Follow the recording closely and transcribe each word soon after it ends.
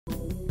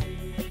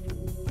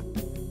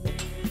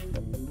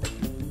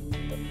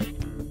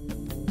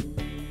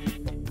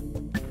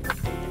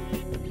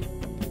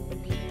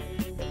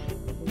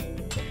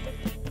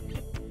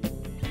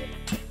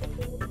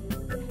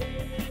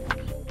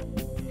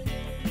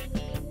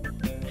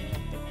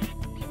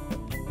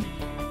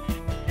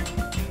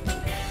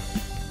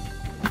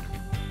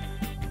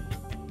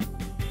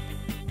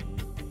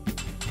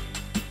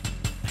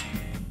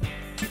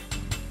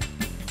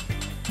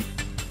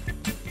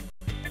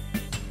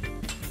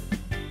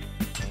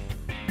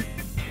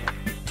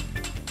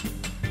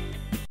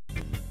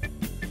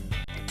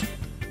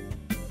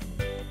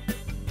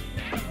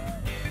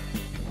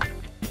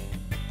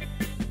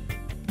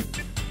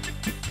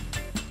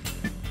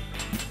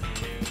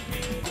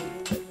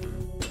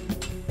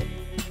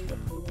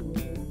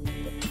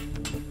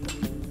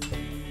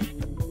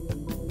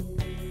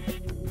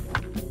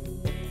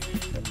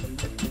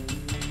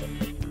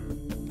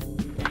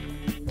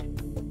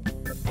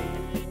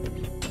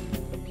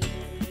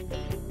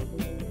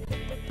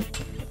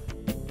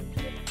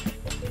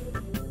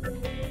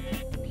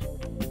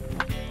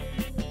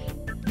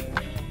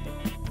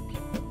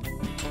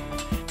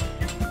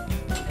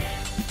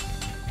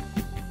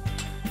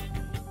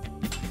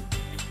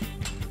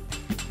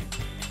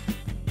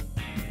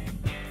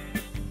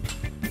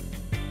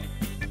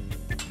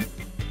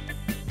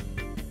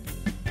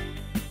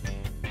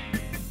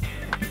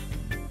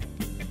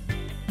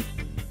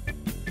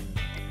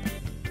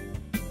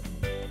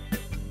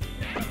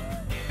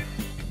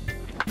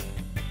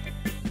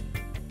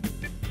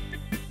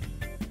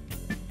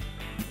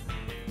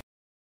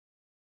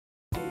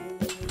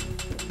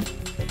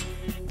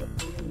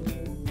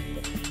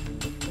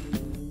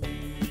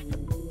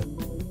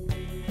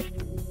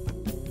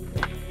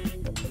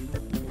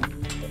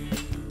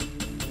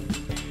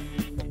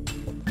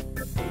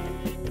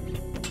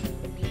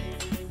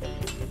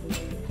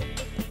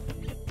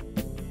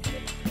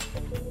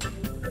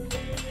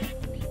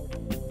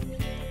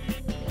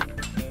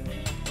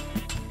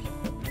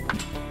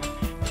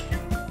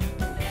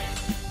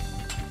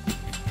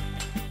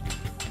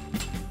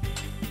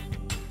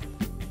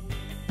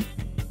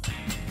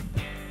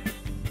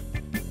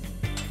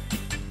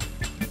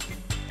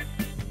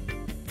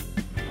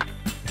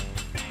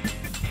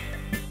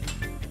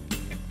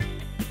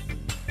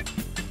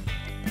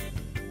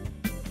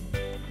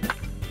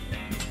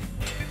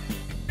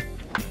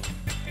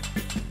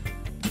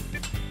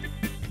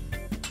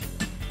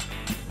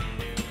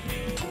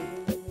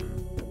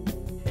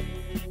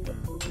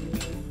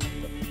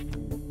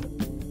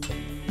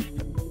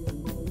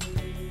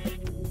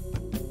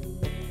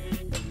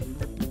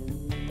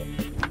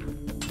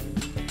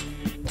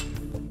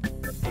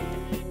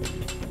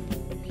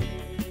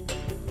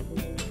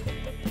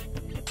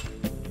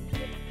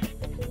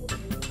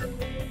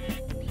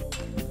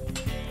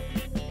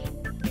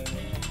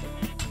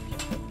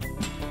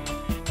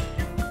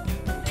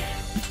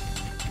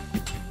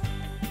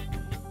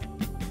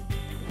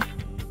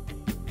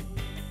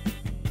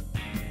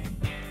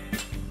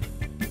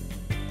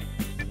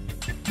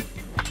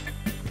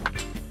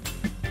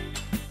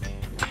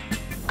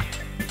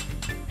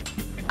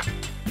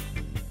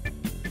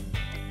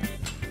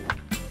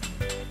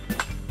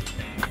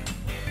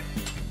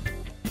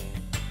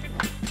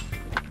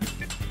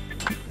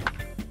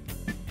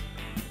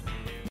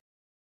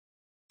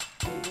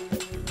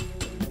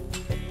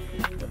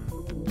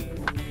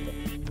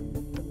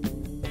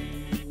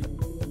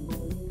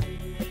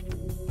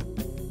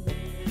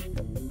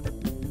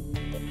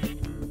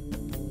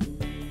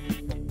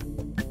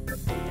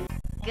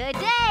Good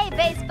day,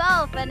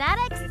 baseball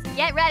fanatics.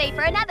 Get ready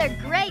for another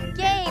great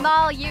game,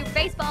 all you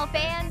baseball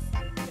fans.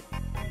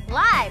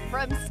 Live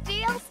from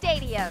Steel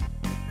Stadium.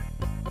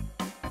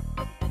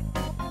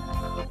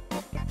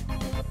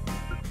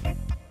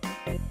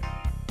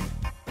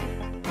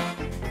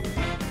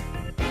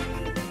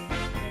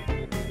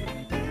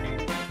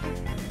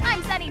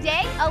 I'm Sunny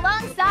Day,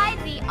 alongside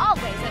the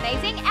always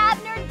amazing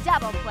Abner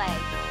Double Play.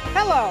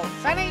 Hello,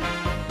 Sunny.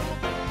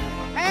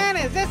 Man,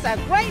 is this a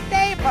great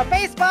day for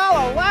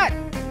baseball or what?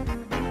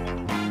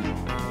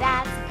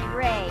 That's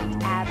great,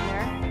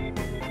 Abner.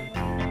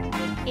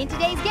 In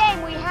today's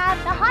game, we have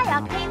the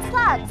high-octane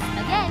slugs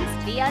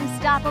against the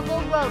unstoppable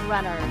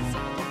Roadrunners.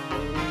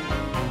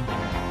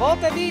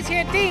 Both of these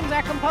here teams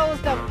are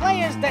composed of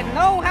players that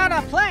know how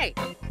to play.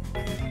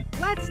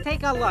 Let's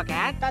take a look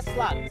at the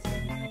Slugs.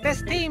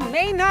 This team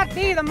may not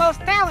be the most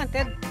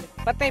talented,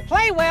 but they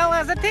play well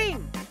as a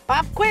team.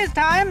 Pop quiz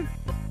time!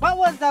 What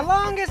was the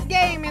longest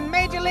game in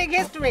Major League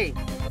history?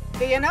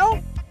 Do you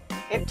know?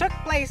 It took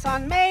place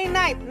on May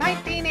 9th,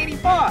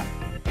 1984.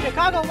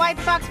 Chicago White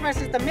Sox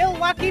versus the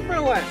Milwaukee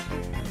Brewers.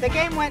 The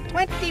game went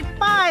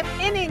 25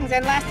 innings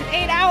and lasted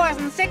 8 hours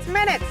and 6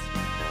 minutes.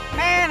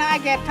 Man, I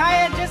get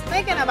tired just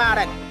thinking about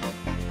it.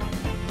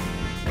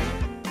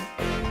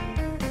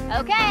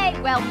 Okay,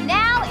 well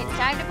now it's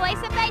time to play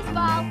some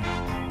baseball.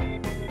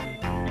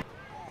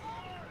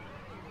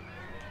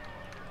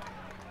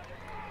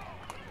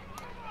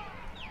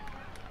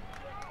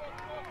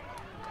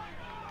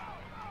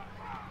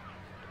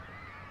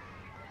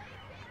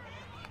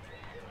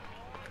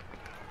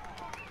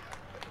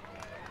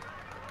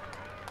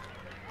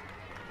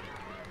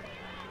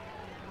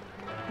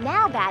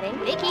 Now batting,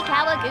 Vicky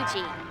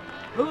Kawaguchi.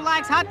 Who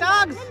likes hot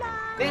dogs? Hello.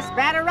 This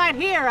batter right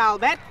here, I'll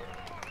bet.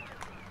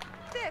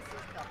 This is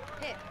the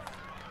pitch.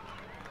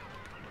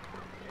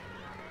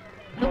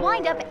 The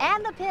windup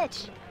and the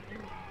pitch.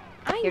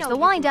 Here's know the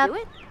you windup. can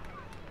do it.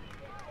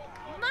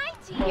 My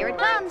team. Here it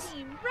my comes.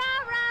 Team.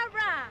 Rah, rah,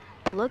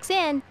 rah. Looks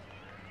in.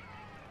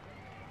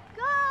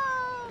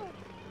 Go.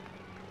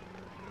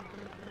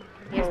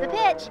 Here's the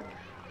pitch.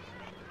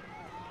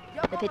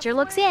 The pitcher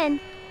looks in.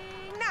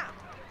 Now.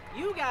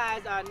 You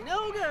guys are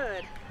no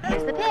good.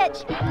 Here's the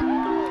pitch.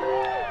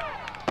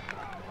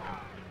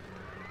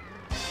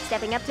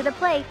 Stepping up to the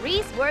plate,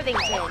 Reese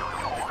Worthington.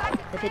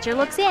 The pitcher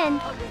looks in.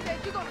 Oh, you said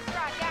you're gonna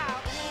strike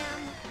out.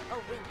 Oh,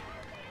 win.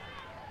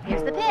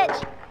 Here's the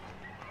pitch.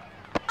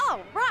 All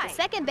The right.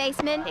 second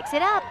baseman picks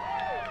it up.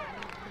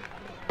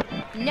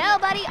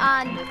 Nobody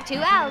on with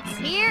 2 outs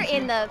here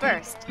in the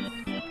first.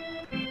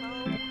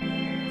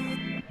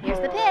 Here's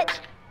the pitch.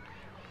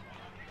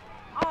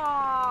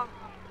 Aw.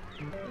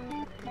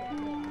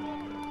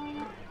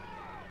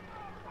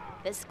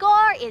 The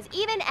score is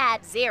even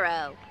at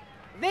 0.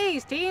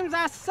 These teams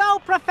are so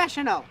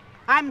professional.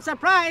 I'm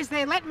surprised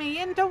they let me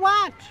in to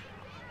watch.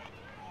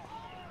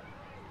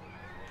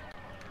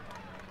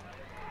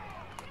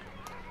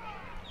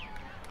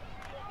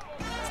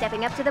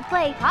 Stepping up to the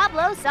plate,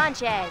 Pablo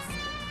Sanchez.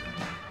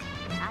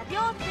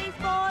 Adios,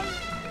 baseball.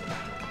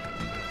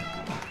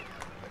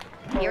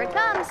 Here it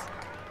comes.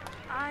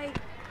 I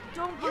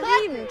don't believe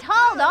Couldn't it.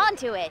 hold on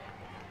to it.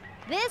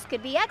 This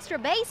could be extra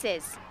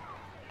bases.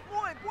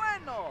 Muy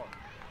bueno.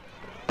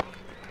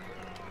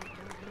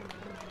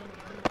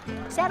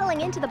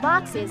 Settling into the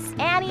boxes,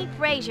 Annie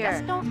Frazier.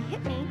 Just don't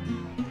hit me.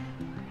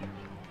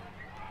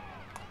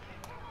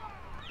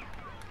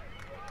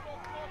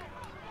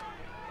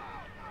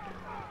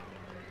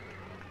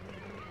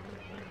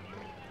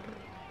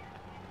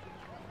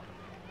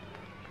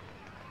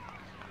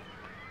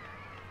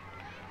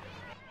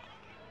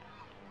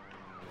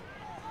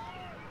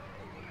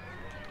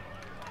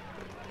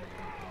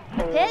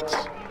 The pitch.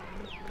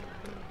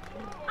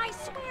 I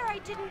swear I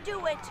didn't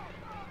do it.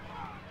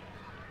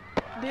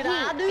 He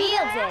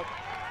fields it.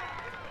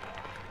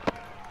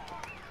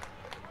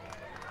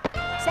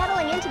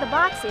 Settling into the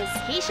boxes,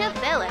 Keisha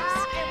Phillips.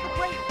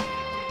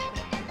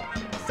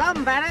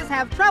 Some batters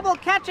have trouble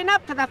catching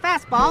up to the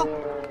fastball.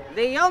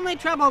 The only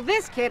trouble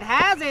this kid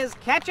has is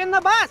catching the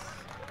bus.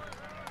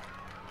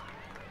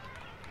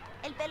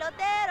 El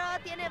pelotero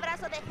tiene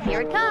brazo de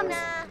Here it comes.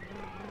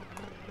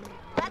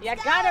 You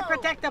gotta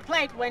protect the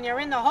plate when you're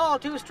in the hole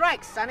 2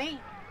 strikes, Sonny.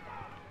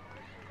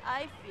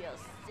 I feel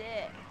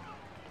sick.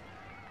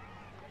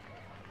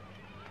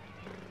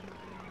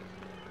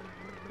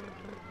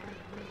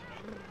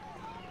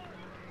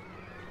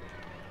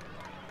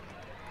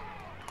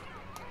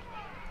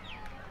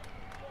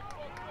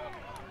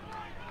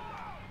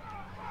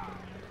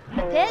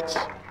 The pitch.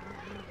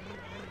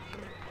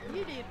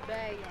 You did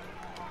bad.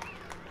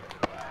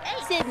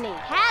 Sydney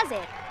has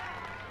it.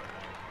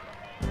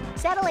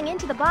 Settling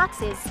into the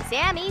boxes,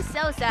 Sammy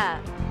Sosa.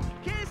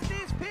 Kiss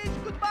this pitch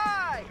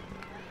goodbye.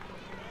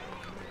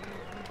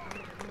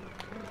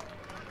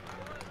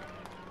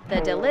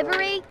 The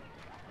delivery.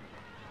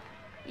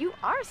 You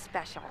are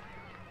special.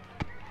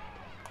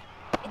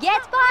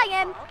 Gets by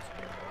him.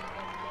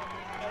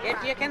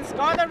 If you can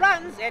score the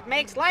runs, it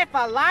makes life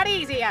a lot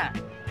easier.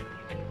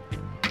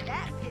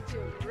 That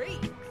pitcher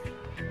reeks.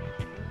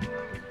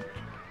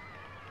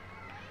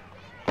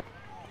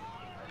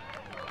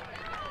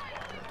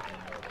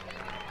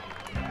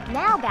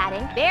 Now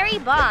batting, Barry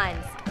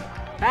Bonds.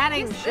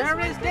 Batting sure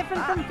is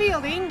different from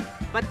fielding,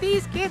 but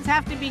these kids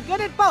have to be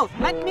good at both,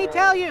 let me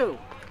tell you.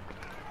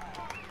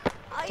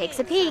 Takes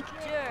a peek.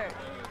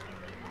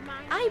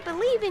 I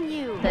believe in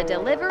you. The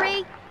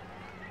delivery.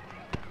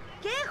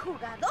 ¡Qué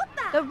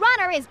jugadota! The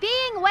runner is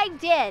being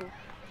waved in.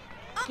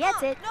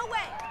 Gets it. No way.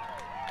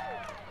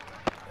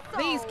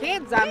 These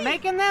kids are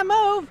making their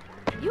move.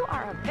 You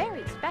are a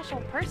very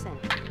special person.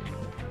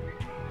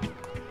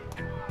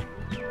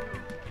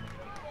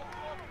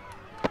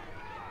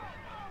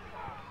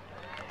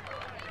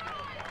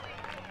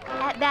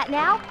 At bat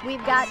now,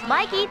 we've got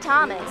Mikey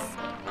Thomas.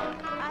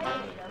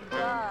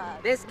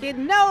 This kid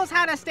knows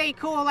how to stay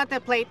cool at the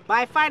plate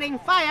by fighting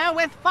fire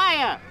with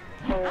fire.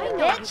 I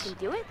know you can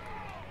do it.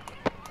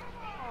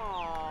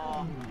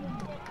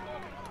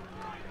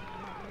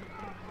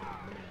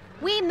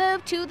 We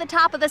move to the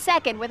top of the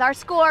second with our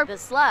score. The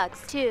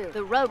Slugs 2,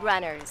 the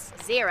Roadrunners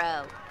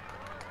 0.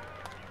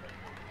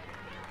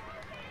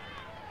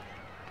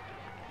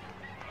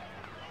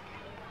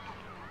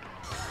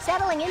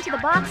 Settling into the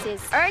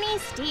boxes, Ernie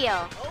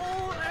Steele.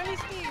 Oh, Ernie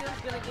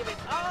Steele's gonna give it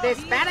all.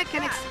 This batter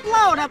can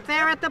explode up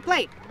there at the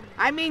plate.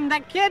 I mean, the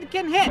kid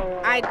can hit.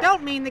 I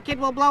don't mean the kid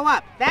will blow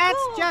up. That's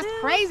just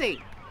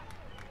crazy.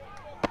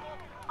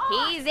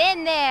 He's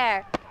in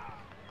there.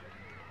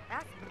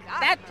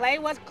 That play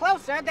was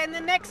closer than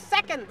the next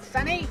second,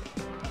 Sonny.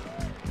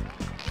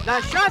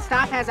 The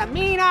shortstop has a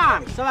mean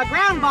arm, so a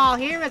ground ball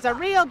here is a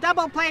real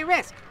double play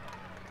risk.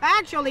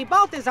 Actually,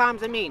 both his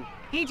arms are mean.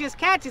 He just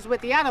catches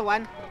with the other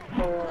one.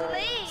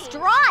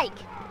 Strike!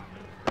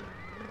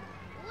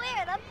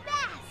 We're the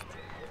best!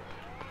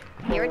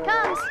 Here it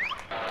comes.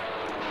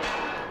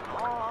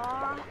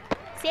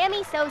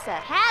 Sammy Sosa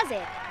has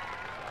it.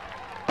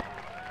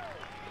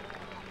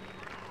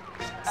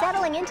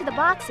 Settling into the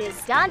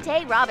boxes,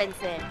 Dante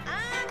Robinson.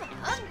 I'm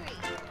hungry.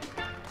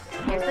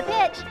 Here's the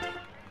pitch.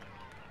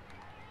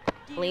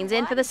 Leans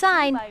in for the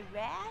sign. My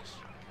rash?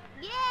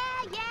 Yeah.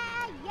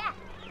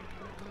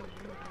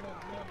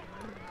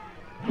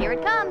 Here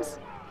it comes.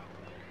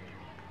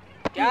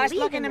 Just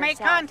Believe looking in to make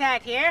yourself.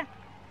 contact here.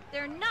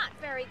 They're not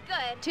very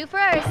good. To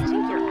first. I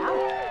think you're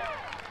out.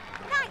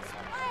 Nice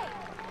play.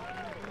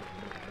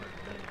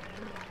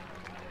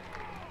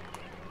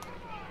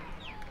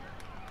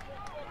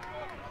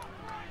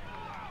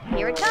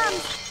 Here it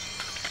comes.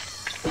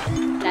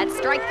 That's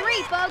strike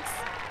 3, folks.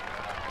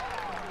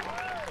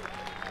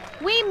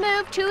 We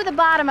move to the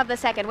bottom of the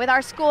second with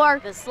our score.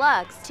 The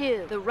Slugs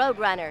 2, the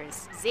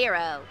Roadrunners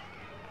 0.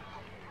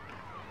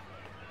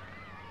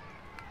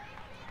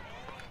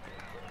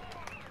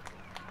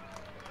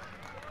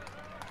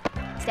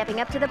 Stepping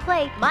up to the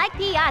plate, Mike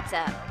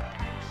Piazza.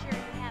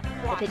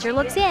 The pitcher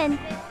looks in.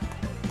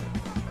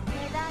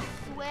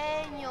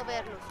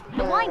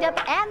 The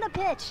windup and the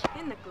pitch.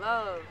 In the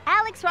glove.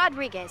 Alex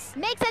Rodriguez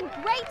makes a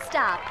great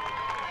stop.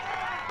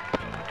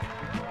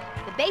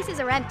 The bases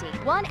are empty.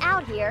 One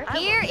out here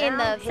in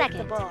the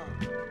second. Where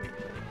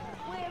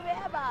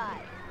am I?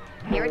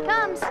 Here it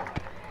comes.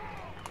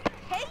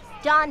 Hey,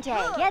 Dante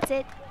gets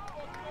it.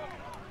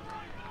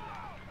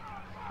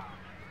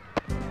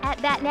 At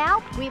bat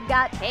now, we've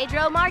got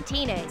Pedro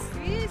Martinez.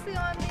 easy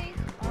on me.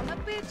 On the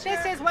pitcher.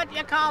 This is what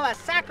you call a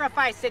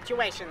sacrifice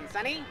situation,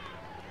 Sonny.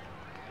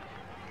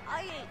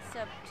 I ain't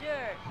some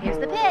dirt. Here's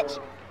the pitch.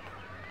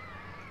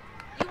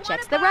 You Checks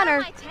wanna the runner.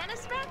 borrow my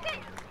tennis racket?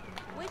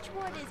 Which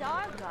one is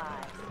our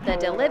guy? The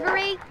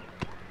delivery.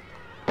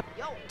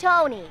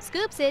 Tony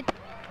scoops it.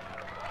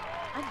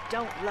 I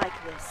don't like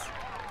this.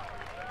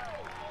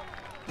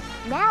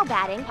 Now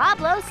batting,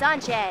 Pablo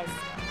Sanchez.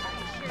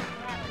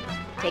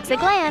 Takes a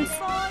glance.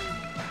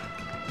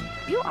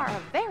 You are a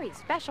very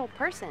special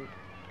person.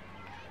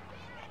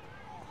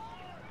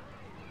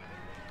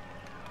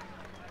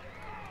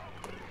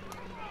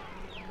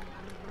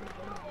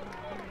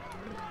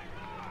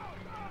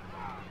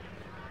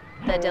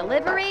 The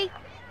delivery.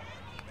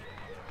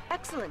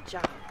 Excellent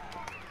job.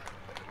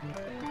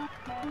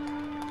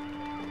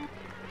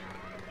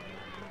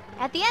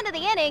 At the end of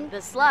the inning,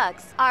 the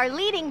Slugs are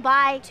leading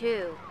by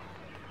 2.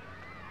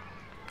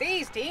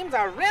 These teams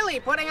are really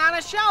putting on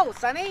a show,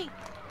 Sonny.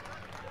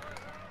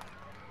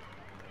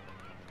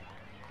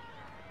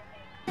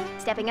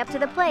 Stepping up to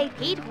the plate,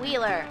 Pete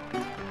Wheeler.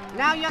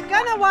 Now you're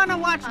gonna wanna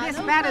watch this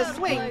batter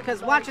swing,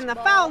 because watching the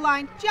foul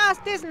line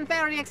just isn't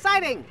very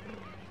exciting.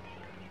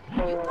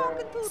 You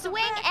talking to the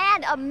Swing back?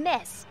 and a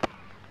miss.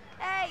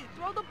 Hey,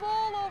 throw the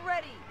ball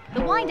already.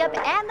 The windup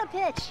and the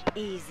pitch.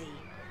 Easy.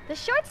 The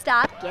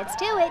shortstop gets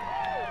to it.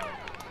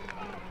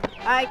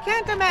 I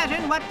can't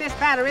imagine what this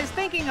batter is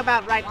thinking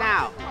about right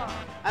now.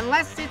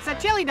 Unless it's a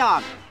chili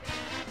dog.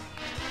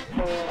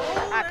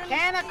 A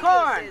can of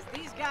corn.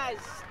 These guys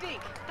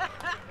stink.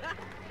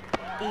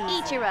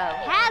 Ichiro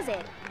has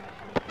it.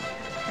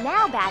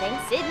 Now batting,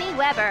 Sidney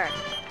Weber.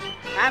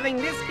 Having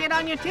this kid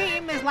on your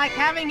team is like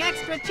having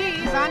extra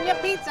cheese on your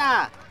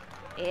pizza.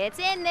 It's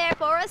in there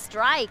for a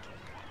strike.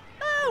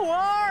 Who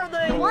are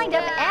they? The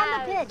windup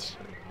and the pitch.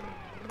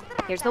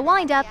 Here's the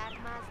windup.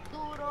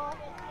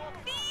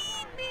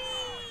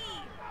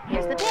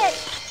 Here's the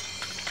pitch.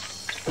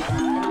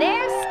 And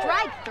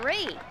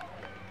 3.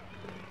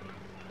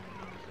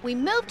 We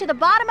move to the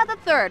bottom of the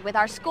third with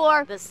our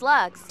score, the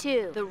Slugs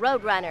 2, the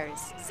Roadrunners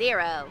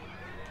 0.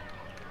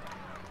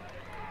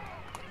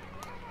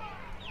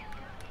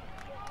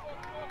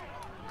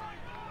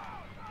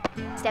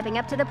 Stepping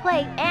up to the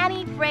plate,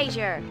 Annie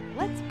Frazier.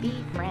 Let's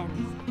be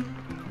friends.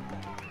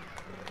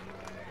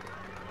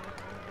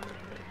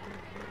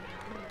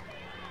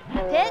 The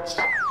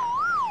pitch.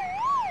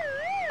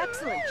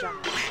 Excellent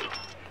job.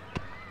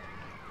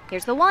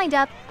 Here's the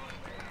windup.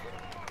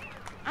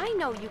 I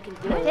know you can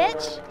do The it.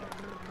 pitch.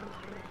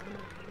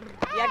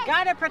 You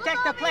gotta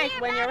protect the plate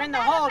when you're in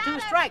the hole 2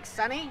 strikes,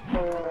 Sonny.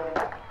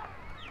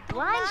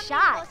 Line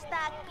shot.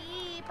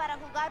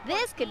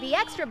 This could be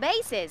extra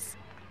bases.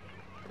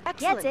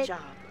 Excellent it. job.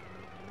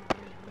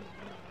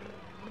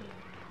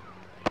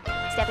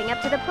 Stepping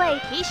up to the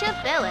plate,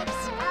 Keisha Phillips.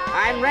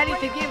 I'm ready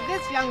to give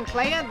this young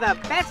player the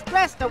Best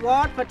Dressed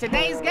Award for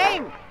today's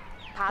game.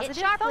 Positive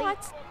sharply.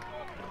 thoughts.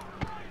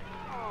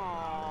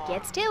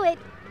 Gets to it.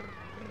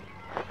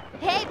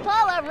 Hey, pull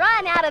a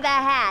run out of the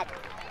hat.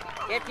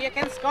 If you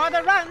can score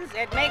the runs,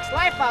 it makes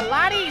life a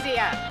lot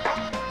easier.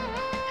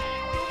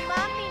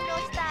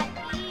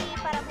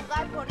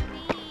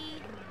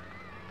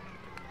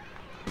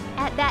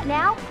 At bat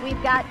now,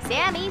 we've got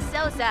Sammy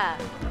Sosa.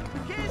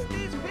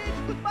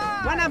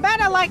 When a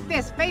batter like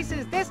this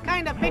faces this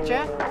kind of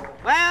pitcher,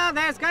 well,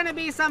 there's gonna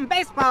be some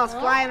baseballs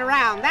flying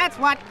around, that's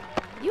what.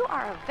 You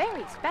are a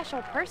very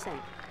special person.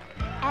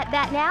 At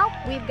bat now,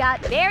 we've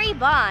got Barry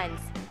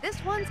Bonds.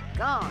 This one's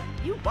gone.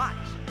 You watch.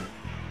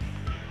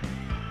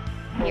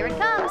 Here it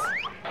comes.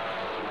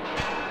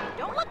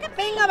 Don't look at The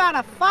thing about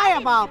a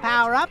fireball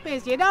power-up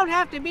is you don't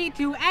have to be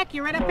too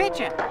accurate a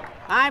pitcher.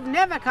 I've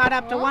never caught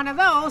up to one of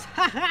those.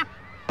 Which one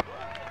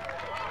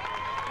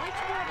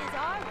is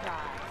our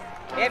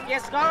prize? If you're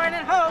scoring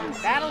at home,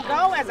 that'll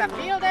go as a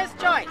fielder's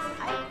choice.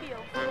 I feel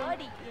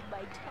funny in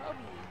my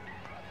tummy.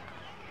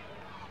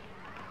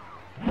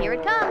 Here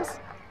it comes.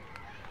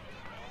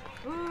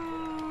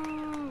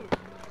 Ooh.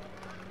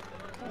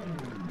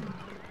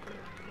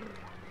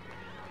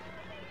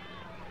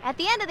 At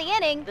the end of the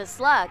inning, the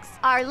Slugs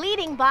are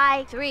leading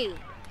by 3.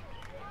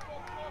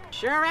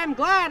 Sure am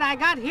glad I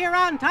got here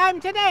on time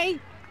today.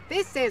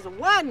 This is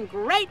one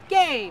great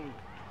game.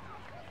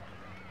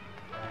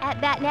 At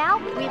bat now,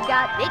 we've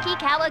got Vicky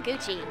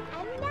Kawaguchi.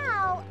 And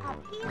now a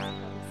piece.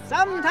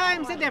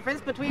 Sometimes the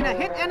difference between a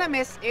hit and a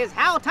miss is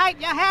how tight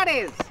your hat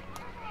is.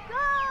 Go!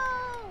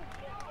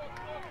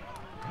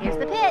 Here's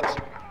the pitch.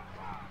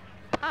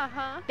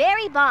 Uh-huh.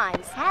 Barry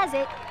Bonds has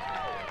it.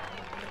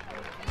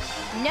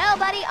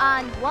 Nobody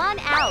on, 1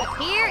 out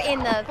here in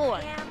the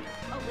 4th.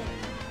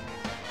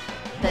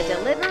 The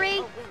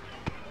delivery,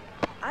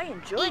 I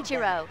enjoyed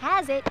Ichiro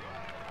has it.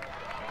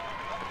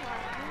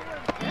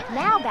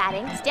 Now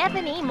batting,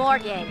 Stephanie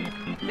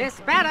Morgan. This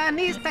batter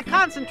needs to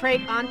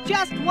concentrate on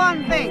just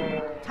one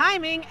thing,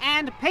 timing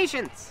and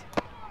patience.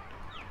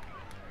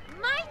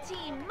 My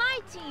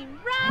team,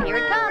 rah, Here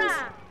it rah, comes.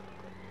 rah.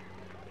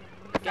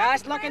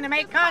 Just looking to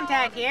make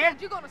contact here.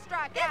 You're gonna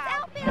strike this The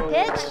outfield.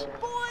 pitch,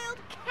 Boiled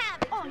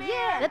cabbage, oh,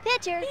 yeah. the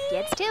pitcher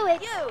gets to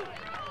it. You.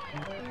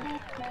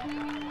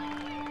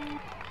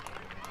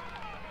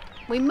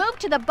 We move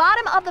to the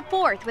bottom of the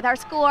 4th with our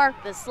score,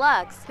 the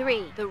Slugs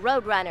 3, the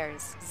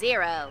Roadrunners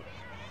 0.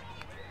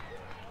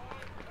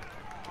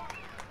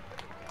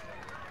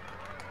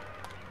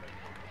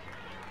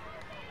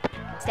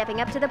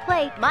 Stepping up to the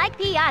plate, Mike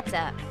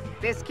Piazza.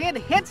 This kid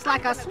hits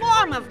like a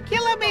swarm of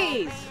killer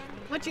bees,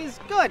 which is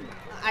good,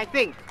 I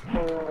think.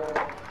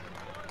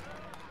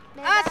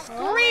 A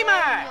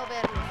screamer!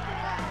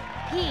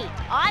 Pete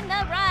on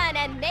the run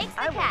and makes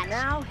the I will catch.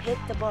 now hit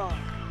the ball.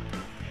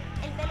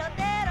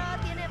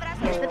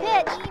 Here's the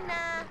pitch.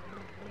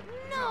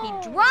 No. He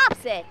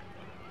drops it.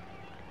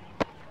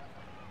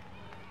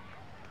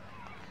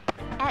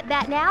 At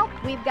bat now,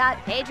 we've got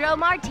Pedro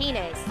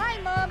Martinez.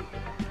 Hi, Mom.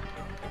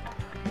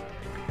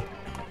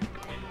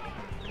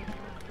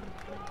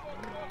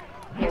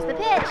 Here's the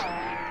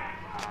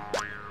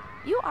pitch.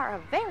 You are a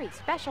very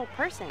special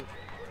person.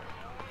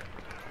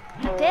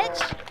 The pitch.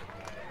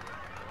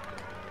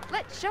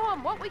 Let's show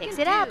them what we Picks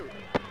can it up. do.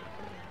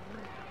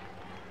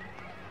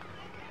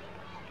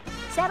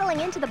 Settling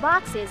into the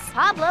boxes,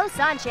 Pablo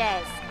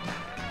Sanchez.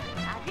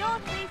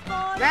 Adios,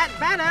 baseball. That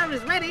batter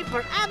is ready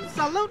for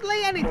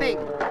absolutely anything.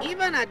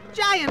 Even a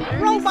giant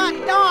robot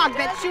dog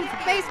that shoots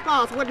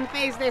baseballs wouldn't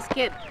faze this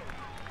kid.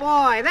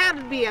 Boy, that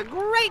would be a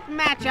great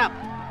matchup.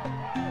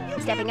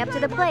 Stepping up to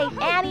the plate,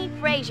 Annie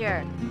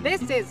Frazier.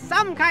 This is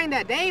some kind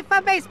of day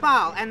for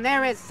baseball, and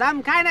there is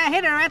some kind of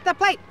hitter at the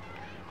plate.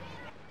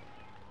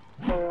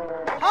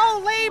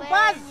 Holy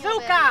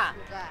bazooka!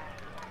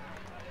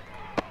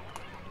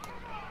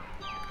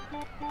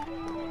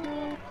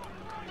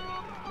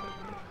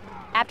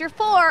 After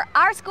 4,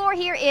 our score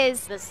here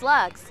is the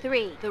Slugs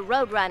 3, the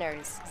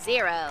Roadrunners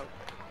 0.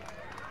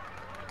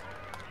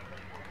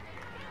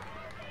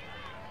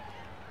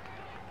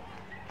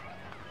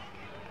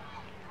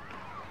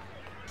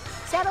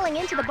 Settling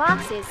into the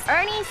boxes,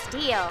 Ernie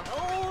Steele.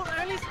 Oh,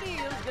 Ernie Billy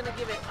Steele's gonna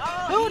give it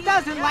all. Who he's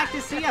doesn't got. like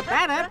to see a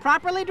batter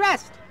properly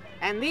dressed?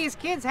 And these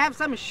kids have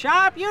some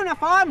sharp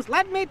uniforms,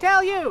 let me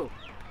tell you.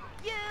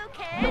 You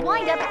can't The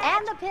windup catch.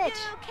 and the pitch.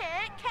 You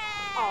can't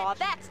catch. Aw,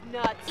 that's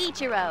nuts.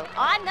 Ichiro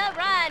on the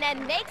run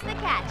and makes the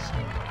catch.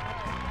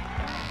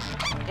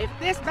 If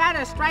this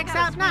batter strikes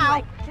out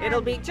now,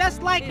 it'll be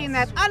just like in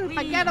that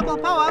unforgettable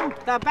poem,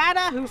 The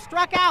Batter Who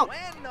Struck Out.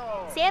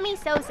 Bueno. Sammy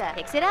Sosa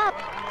picks it up.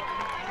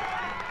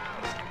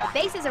 The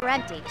bases are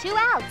empty. 2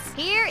 outs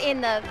here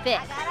in the I 5th.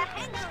 got a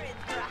hankering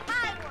for a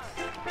high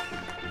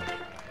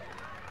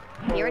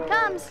one. Here it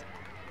comes.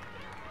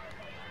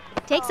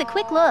 Takes a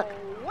quick look.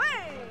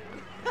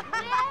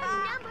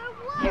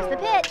 Here's the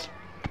pitch.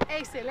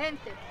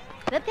 Excelente.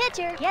 The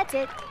pitcher gets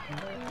it.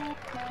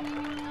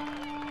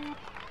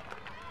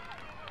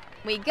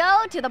 We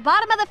go to the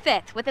bottom of the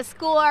 5th with a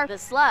score. The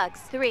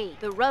Slugs 3,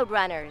 the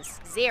Roadrunners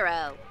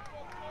 0.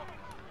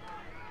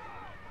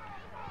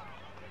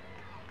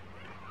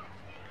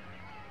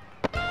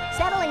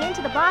 Settling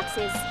into the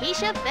boxes,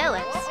 Keisha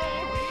Phillips.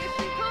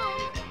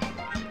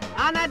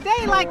 On a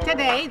day like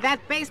today, that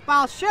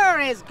baseball sure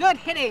is good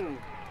hitting.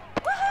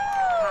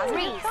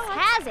 Reese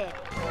has it.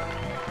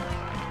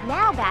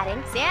 Now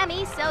batting,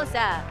 Sammy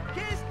Sosa.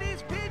 Kiss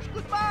this pitch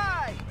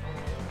goodbye.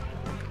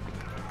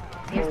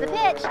 Here's the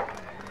pitch.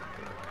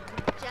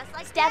 Just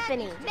like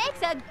Stephanie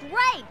makes a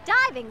great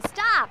diving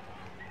stop.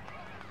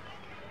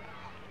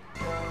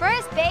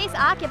 First base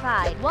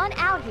occupied. 1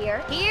 out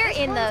here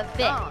in the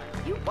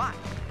 5th. You watch.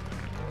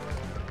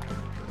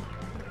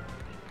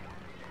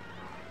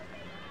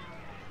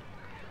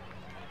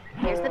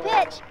 Here's the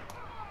pitch.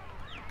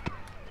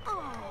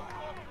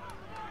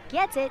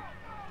 Gets it.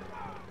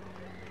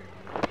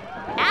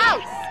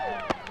 Out!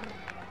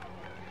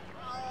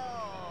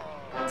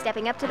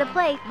 Stepping up to the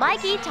plate,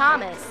 Mikey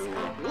Thomas.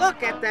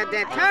 Look at the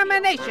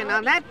determination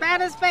on that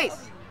batter's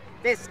face.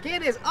 This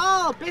kid is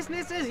all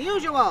business as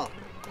usual.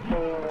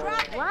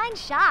 Line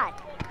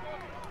shot.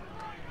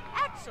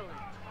 Excellent.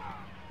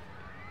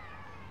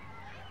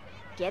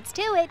 Gets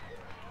to it.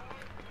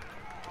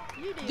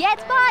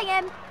 Gets by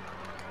him.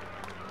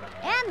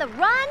 And the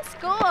run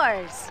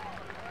scores.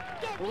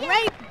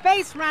 Great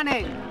base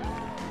running.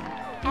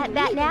 At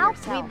bat now,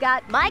 we've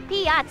got Mike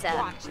Piazza.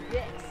 Watch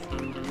this.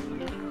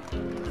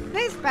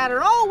 This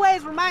batter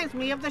always reminds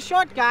me of the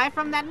short guy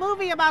from that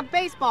movie about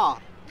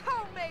baseball.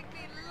 Don't make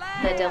me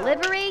laugh. The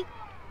delivery.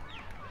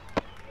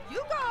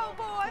 You go,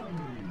 boy.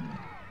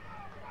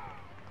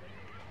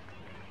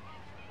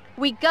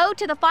 We go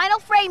to the final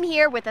frame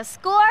here with a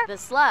score. The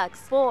Slugs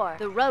 4,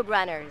 the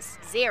Roadrunners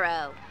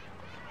 0.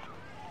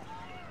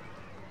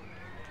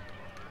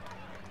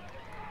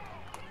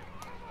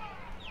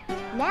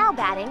 Now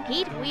batting,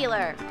 Pete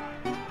Wheeler.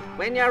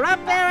 When you're up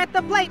there at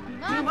the plate,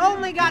 you've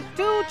only got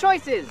 2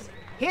 choices.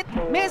 Hit,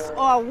 miss,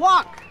 or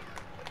walk.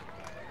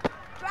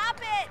 Drop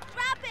it.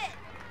 Drop it.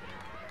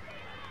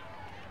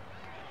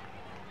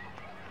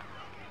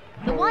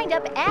 The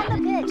windup and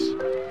the pitch.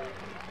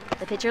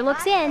 The pitcher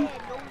looks in.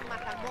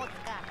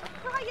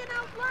 Crying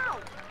out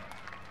loud.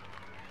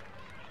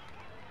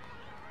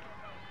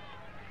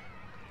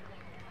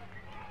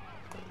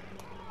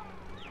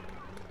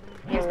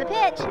 Here's the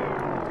pitch.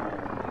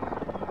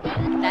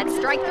 That's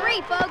strike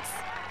 3, folks.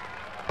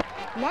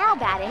 Now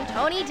batting,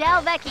 Tony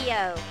Del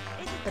Vecchio.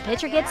 The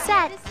pitcher gets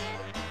set.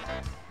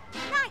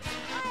 Nice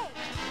play.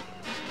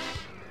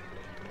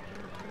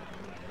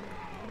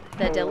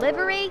 The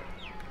delivery.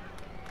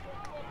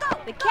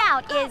 The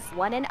count is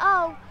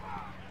 1-0.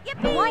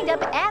 The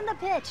windup and the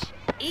pitch.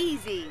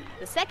 Easy.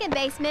 The second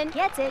baseman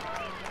gets it.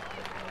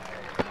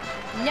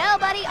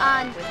 Nobody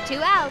on with 2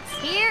 outs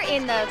here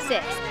in the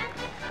 6th.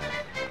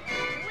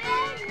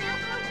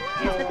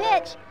 Here's the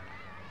pitch.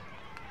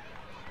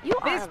 You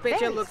are This a pitcher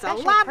very looks a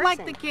special lot like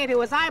person. the kid who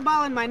was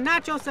eyeballing my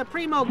Nacho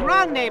Supremo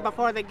Grande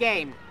before the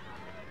game.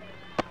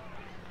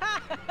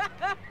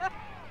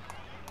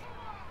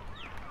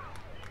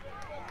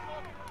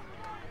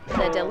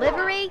 The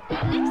delivery.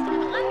 Next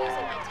time, I'm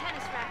using my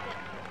tennis racket.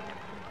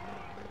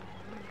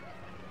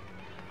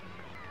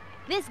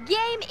 This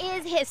game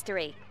is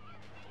history.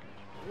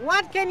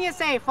 What can you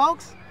say,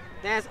 folks?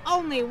 There's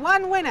only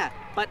one winner,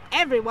 but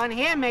everyone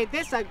here made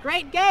this a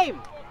great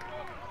game.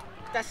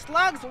 The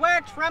Slugs were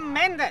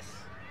tremendous.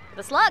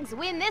 The Slugs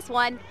win this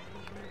one.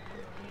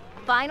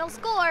 Final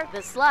score,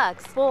 the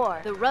Slugs 4,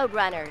 the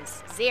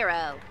Roadrunners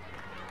 0.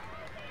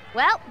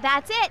 Well,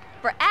 that's it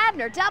for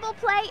Abner Double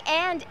Play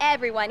and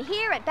everyone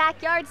here at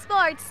Backyard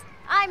Sports.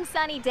 I'm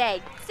Sunny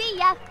Day. See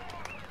ya.